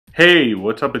Hey,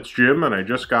 what's up? It's Jim, and I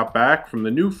just got back from the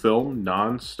new film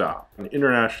Non-Stop, an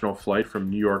international flight from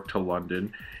New York to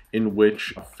London in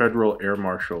which Federal Air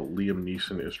Marshal Liam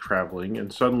Neeson is traveling,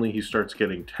 and suddenly he starts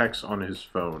getting texts on his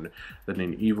phone that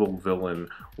an evil villain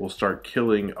will start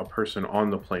killing a person on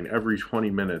the plane every 20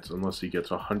 minutes unless he gets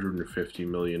 $150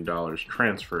 million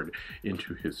transferred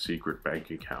into his secret bank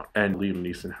account. And Liam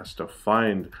Neeson has to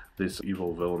find this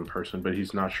evil villain person, but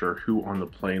he's not sure who on the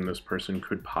plane this person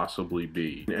could possibly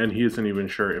be. And he isn't even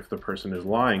sure if the person is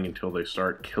lying until they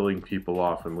start killing people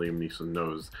off, and Liam Neeson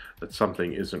knows that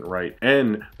something isn't right,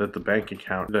 and that the bank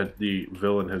account that the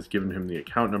villain has given him the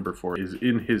account number for is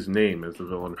in his name, as the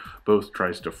villain both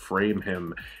tries to frame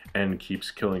him and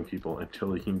keeps killing people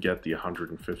until he can get the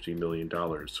 $150 million.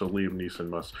 So Liam Neeson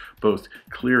must both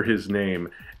clear his name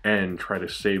and try to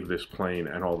save this plane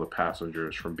and all the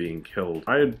passengers from being killed.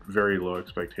 I had very low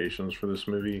expectations for this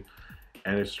movie,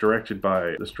 and it's directed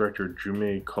by this director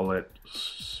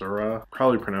Collet-Serra,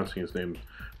 probably pronouncing his name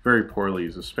very poorly.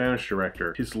 He's a Spanish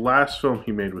director. His last film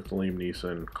he made with Liam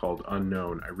Neeson, called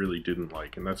Unknown, I really didn't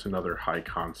like, and that's another high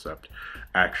concept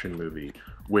action movie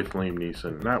with Liam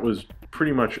Neeson. And that was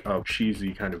pretty much a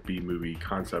cheesy kind of B-movie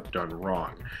concept done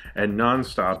wrong. And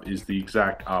Non-Stop is the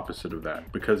exact opposite of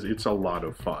that, because it's a lot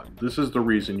of fun. This is the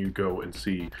reason you go and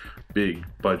see big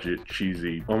budget,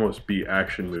 cheesy, almost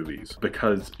B-action movies,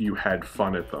 because you had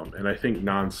fun at them. And I think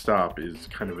Non-Stop is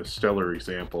kind of a stellar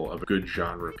example of a good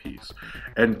genre piece.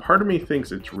 And part of me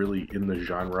thinks it's really in the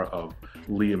genre of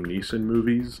Liam Neeson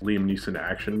movies, Liam Neeson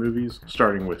action movies,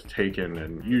 starting with Taken,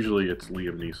 and usually it's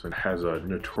Liam Neeson has a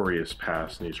notorious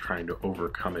past and he's trying to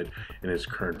overcome it in his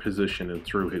current position and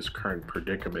through his current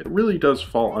predicament. It really does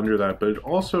fall under that, but it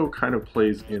also kind of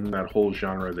plays in that whole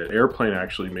genre that Airplane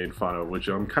actually made fun of, which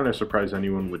I'm kind of surprised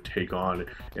anyone would take on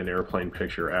an Airplane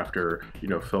picture after, you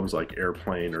know, films like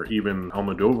Airplane or even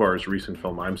Almodovar's recent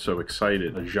film I'm So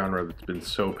Excited, a genre that's been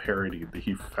so parodied that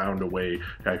he found a way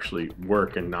to actually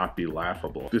work and not be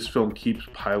laughable. This film keeps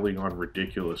piling on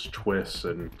ridiculous twists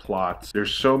and plots.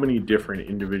 There's so many different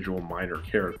individual minor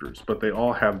characters, but they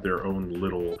all have their own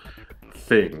little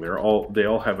thing. They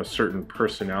all have a certain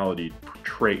personality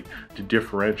trait to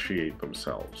differentiate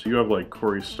themselves. You have like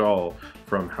Corey Stoll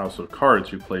from House of Cards,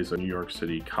 who plays a New York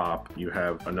City cop. You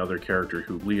have another character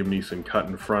who Liam Neeson cut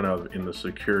in front of in the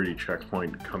security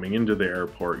checkpoint coming into the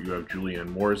airport. You have Julianne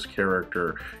Moore's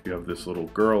character. You have this little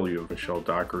girl. You have Michelle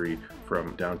Dockery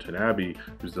from Downton Abbey,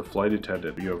 who's the flight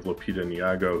attendant. You have Lupita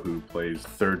Nyong'o, who plays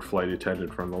third flight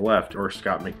attendant from the left, or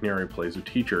Scott McNairy plays a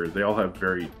teacher. They all have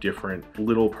very different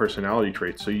little personality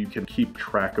traits, so you can keep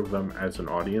track of them as an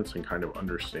audience and kind of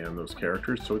understand those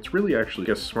characters. So it's really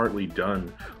actually a smartly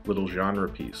done little genre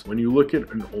piece. When you look at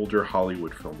an older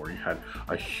Hollywood film where you had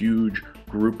a huge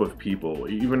group of people,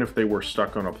 even if they were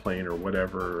stuck on a plane or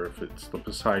whatever, if it's the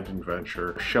Poseidon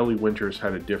Adventure, Shelley Winters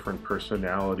had a different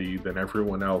personality than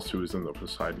everyone else who was in the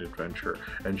Poseidon Adventure,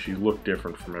 and she looked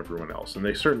different from everyone else. And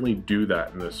they certainly do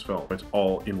that in this film. It's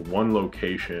all in one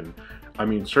location. I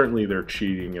mean, certainly they're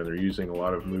cheating and they're using a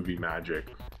lot of movie magic,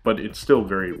 but it's still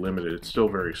very limited. It's still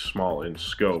very small in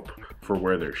scope for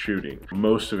where they're shooting.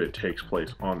 Most of it takes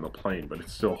place on the plane, but it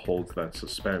still holds that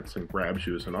suspense and grabs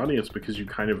you as an audience because you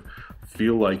kind of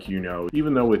feel like you know,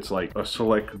 even though it's like a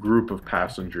select group of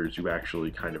passengers you actually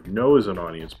kind of know as an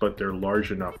audience, but they're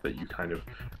large enough that you kind of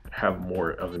have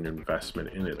more of an investment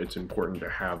in it. It's important to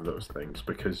have those things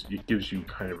because it gives you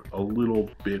kind of a little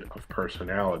bit of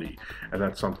personality, and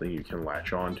that's something you can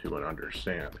latch onto and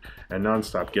understand. And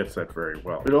Non-Stop gets that very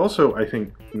well. But also, I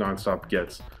think Non-Stop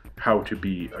gets how to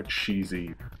be a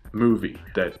cheesy movie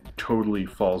that totally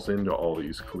falls into all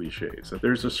these cliches.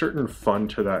 There's a certain fun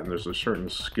to that, and there's a certain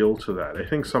skill to that. I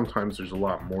think sometimes there's a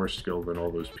lot more skill than all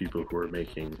those people who are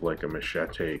making like a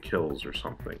Machete Kills or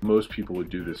something. Most people would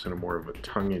do this in a more of a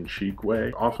tongue-in-cheek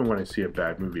way. Often when I see a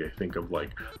bad movie, I think of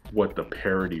like what the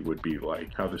parody would be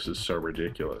like, how this is so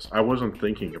ridiculous. I wasn't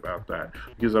thinking about that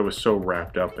because I was so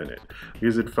wrapped up in it,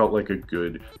 because it felt like a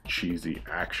good cheesy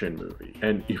action movie.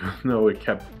 And even though it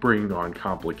kept bringing on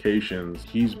complications,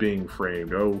 he's being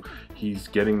framed, oh, he's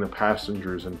getting the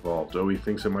passengers involved, oh, he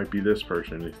thinks it might be this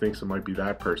person, he thinks it might be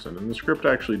that person, and the script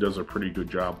actually does a pretty good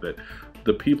job that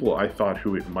the people I thought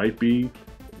who it might be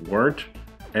weren't,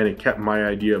 and it kept my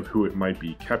idea of who it might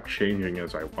be kept changing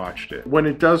as I watched it. When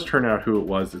it does turn out who it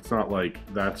was, it's not like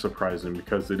that surprising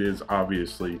because it is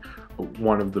obviously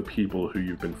one of the people who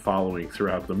you've been following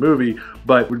throughout the movie,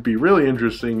 but it would be really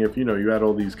interesting if, you know, you had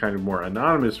all these kind of more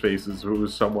anonymous faces who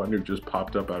was someone who just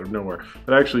popped up out of nowhere.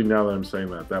 But actually, now that I'm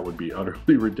saying that, that would be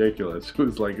utterly ridiculous. It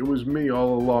was like, it was me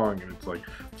all along, and it's like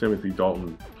Timothy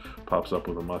Dalton pops up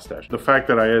with a mustache. The fact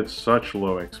that I had such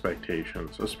low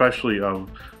expectations, especially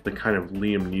of the kind of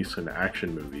Liam Neeson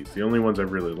action movies. The only ones I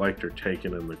really liked are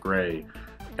Taken and The Grey,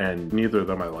 and neither of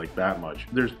them I like that much.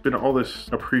 There's been all this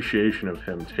appreciation of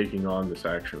him taking on this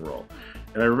action role.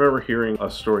 And I remember hearing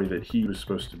a story that he was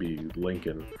supposed to be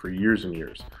Lincoln for years and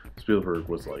years. Spielberg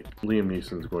was like, Liam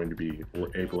Neeson's going to be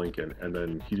Abe Lincoln, and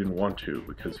then he didn't want to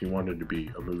because he wanted to be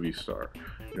a movie star.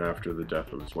 You know, after the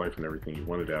death of his wife and everything, he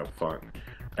wanted to have fun.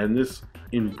 And this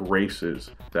embraces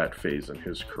that phase in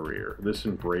his career. This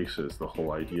embraces the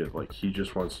whole idea of like, he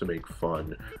just wants to make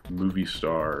fun movie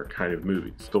star kind of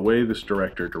movies. The way this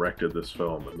director directed this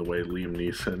film and the way Liam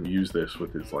Neeson used this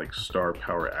with his like star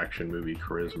power action movie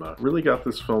charisma really got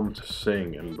this film to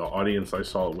sing, and the audience I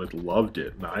saw it with loved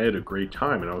it, and I had a great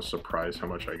time, and I was surprised how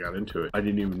much I got into it. I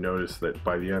didn't even notice that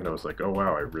by the end I was like, oh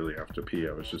wow, I really have to pee.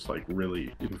 I was just like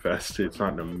really invested. It's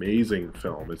not an amazing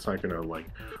film. It's not gonna like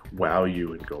wow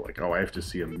you and go like, oh, I have to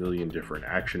see a million different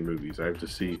action movies. I have to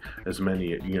see as many,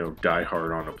 you know, Die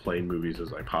Hard on a plane movies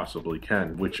as I possibly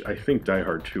can, which I think Die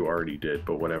Hard 2 already did,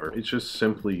 but whatever. It's just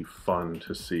simply fun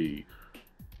to see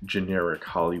generic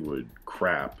Hollywood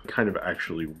crap kind of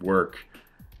actually work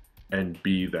and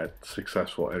be that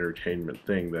successful entertainment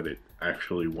thing that it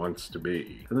actually wants to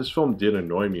be. And this film did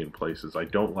annoy me in places. I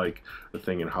don't like the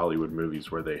thing in Hollywood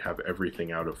movies where they have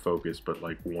everything out of focus but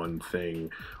like one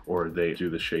thing, or they do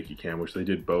the shaky cam, which they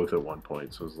did both at one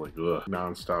point, so it's like, ugh.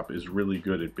 Nonstop is really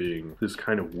good at being this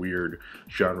kind of weird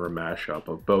genre mashup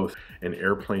of both an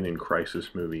airplane in crisis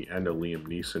movie and a Liam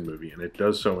Neeson movie, and it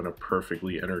does so in a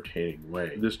perfectly entertaining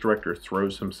way. This director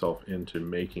throws himself into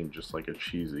making just like a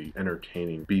cheesy,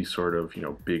 entertaining, sort of, you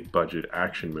know, big budget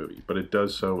action movie, but it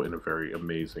does so in a very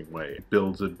amazing way. It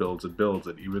builds and builds and builds,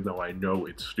 and even though I know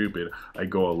it's stupid, I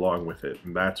go along with it,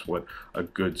 and that's what a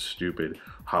good stupid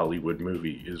Hollywood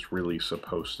movie is really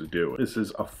supposed to do. This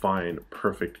is a fine,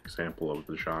 perfect example of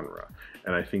the genre,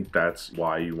 and I think that's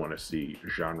why you want to see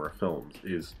genre films,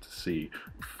 is to see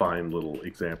fine little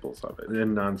examples of it.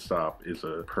 And Nonstop is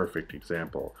a perfect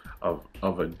example of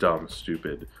a dumb,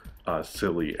 stupid,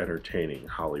 silly, entertaining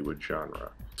Hollywood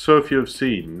genre. So if you have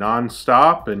seen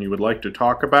Nonstop and you would like to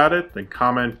talk about it, then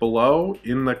comment below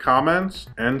in the comments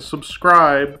and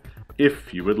subscribe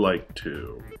if you would like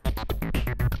to.